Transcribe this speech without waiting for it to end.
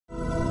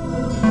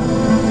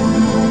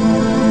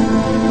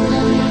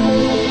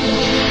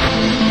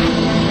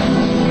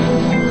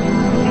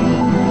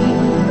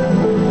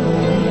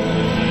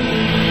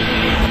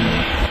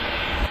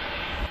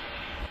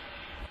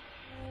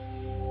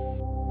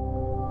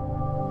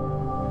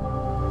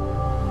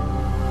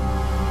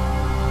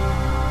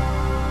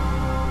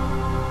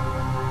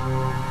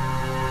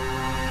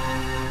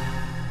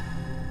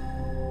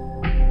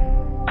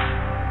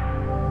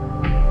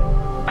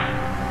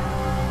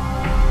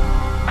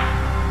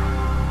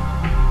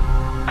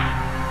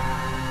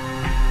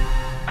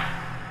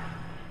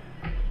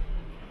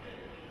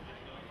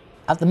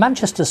At the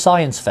Manchester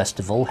Science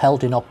Festival,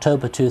 held in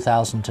October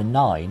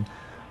 2009,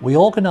 we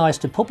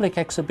organised a public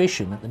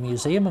exhibition at the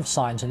Museum of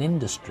Science and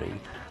Industry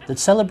that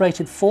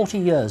celebrated 40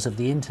 years of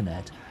the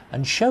Internet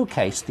and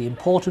showcased the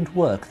important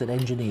work that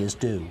engineers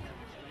do.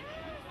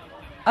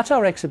 At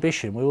our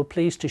exhibition, we were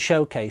pleased to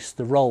showcase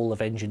the role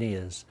of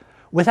engineers.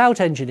 Without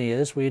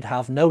engineers, we'd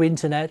have no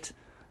Internet,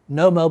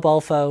 no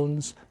mobile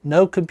phones,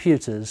 no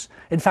computers,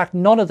 in fact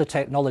none of the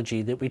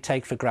technology that we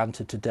take for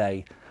granted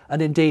today,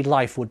 and indeed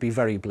life would be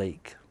very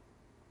bleak.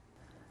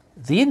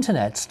 The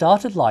Internet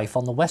started life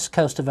on the west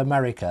coast of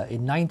America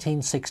in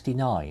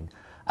 1969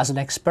 as an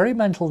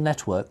experimental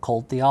network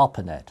called the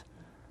ARPANET.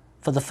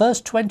 For the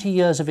first 20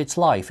 years of its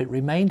life, it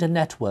remained a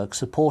network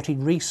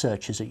supporting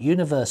researchers at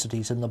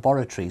universities and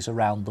laboratories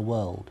around the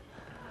world.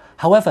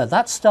 However,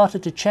 that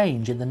started to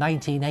change in the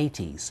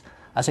 1980s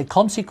as a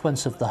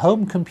consequence of the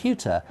home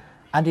computer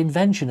and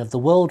invention of the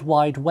World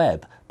Wide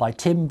Web by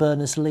Tim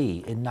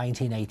Berners-Lee in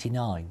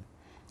 1989.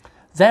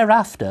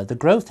 Thereafter, the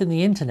growth in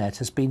the Internet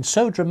has been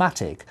so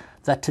dramatic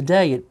that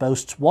today it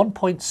boasts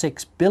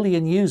 1.6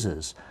 billion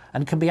users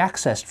and can be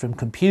accessed from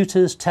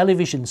computers,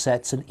 television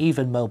sets and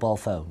even mobile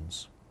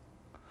phones.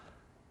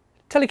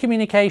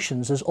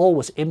 Telecommunications has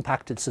always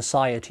impacted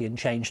society and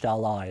changed our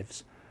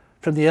lives.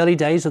 From the early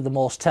days of the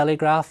Morse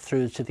telegraph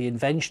through to the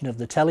invention of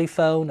the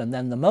telephone and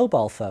then the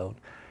mobile phone,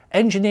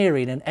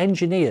 engineering and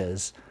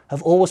engineers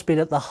have always been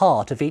at the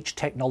heart of each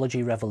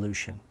technology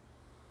revolution.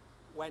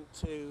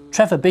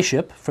 Trevor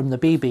Bishop from the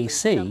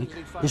BBC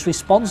is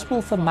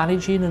responsible for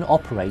managing and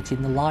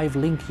operating the Live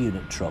Link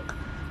unit truck,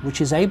 which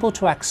is able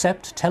to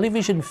accept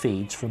television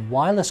feeds from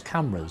wireless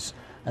cameras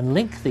and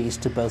link these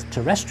to both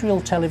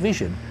terrestrial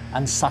television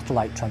and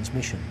satellite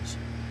transmissions.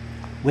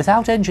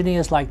 Without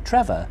engineers like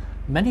Trevor,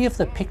 many of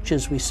the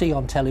pictures we see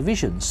on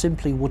television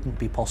simply wouldn't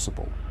be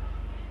possible.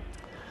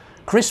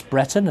 Chris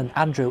Breton and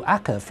Andrew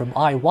Acker from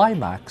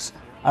iWiMAX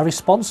are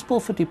responsible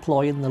for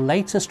deploying the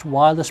latest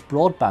wireless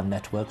broadband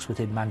networks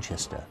within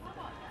Manchester.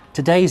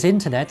 Today's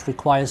Internet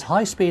requires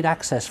high-speed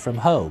access from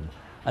home,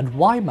 and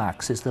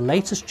WiMAX is the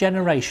latest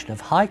generation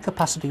of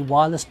high-capacity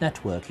wireless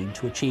networking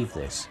to achieve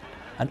this,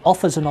 and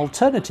offers an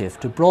alternative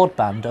to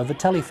broadband over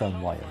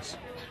telephone wires.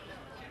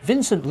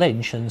 Vincent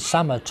Lynch and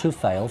Sama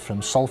Tufail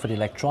from Salford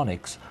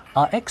Electronics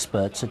are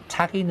experts at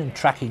tagging and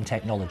tracking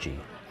technology.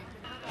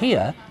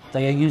 Here,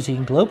 they are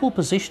using global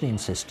positioning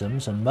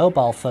systems and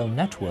mobile phone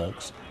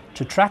networks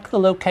to track the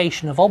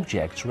location of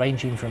objects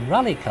ranging from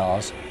rally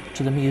cars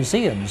to the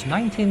museum's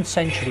 19th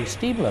century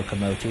steam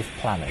locomotive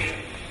Planet.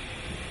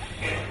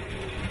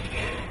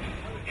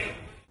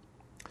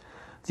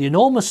 The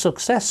enormous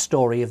success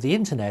story of the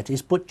Internet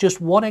is but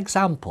just one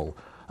example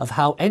of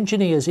how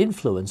engineers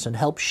influence and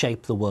help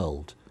shape the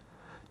world.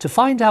 To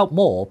find out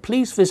more,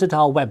 please visit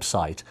our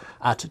website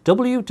at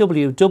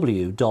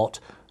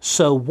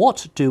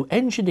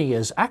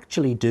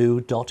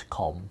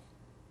www.sowhatdoengineersactuallydo.com.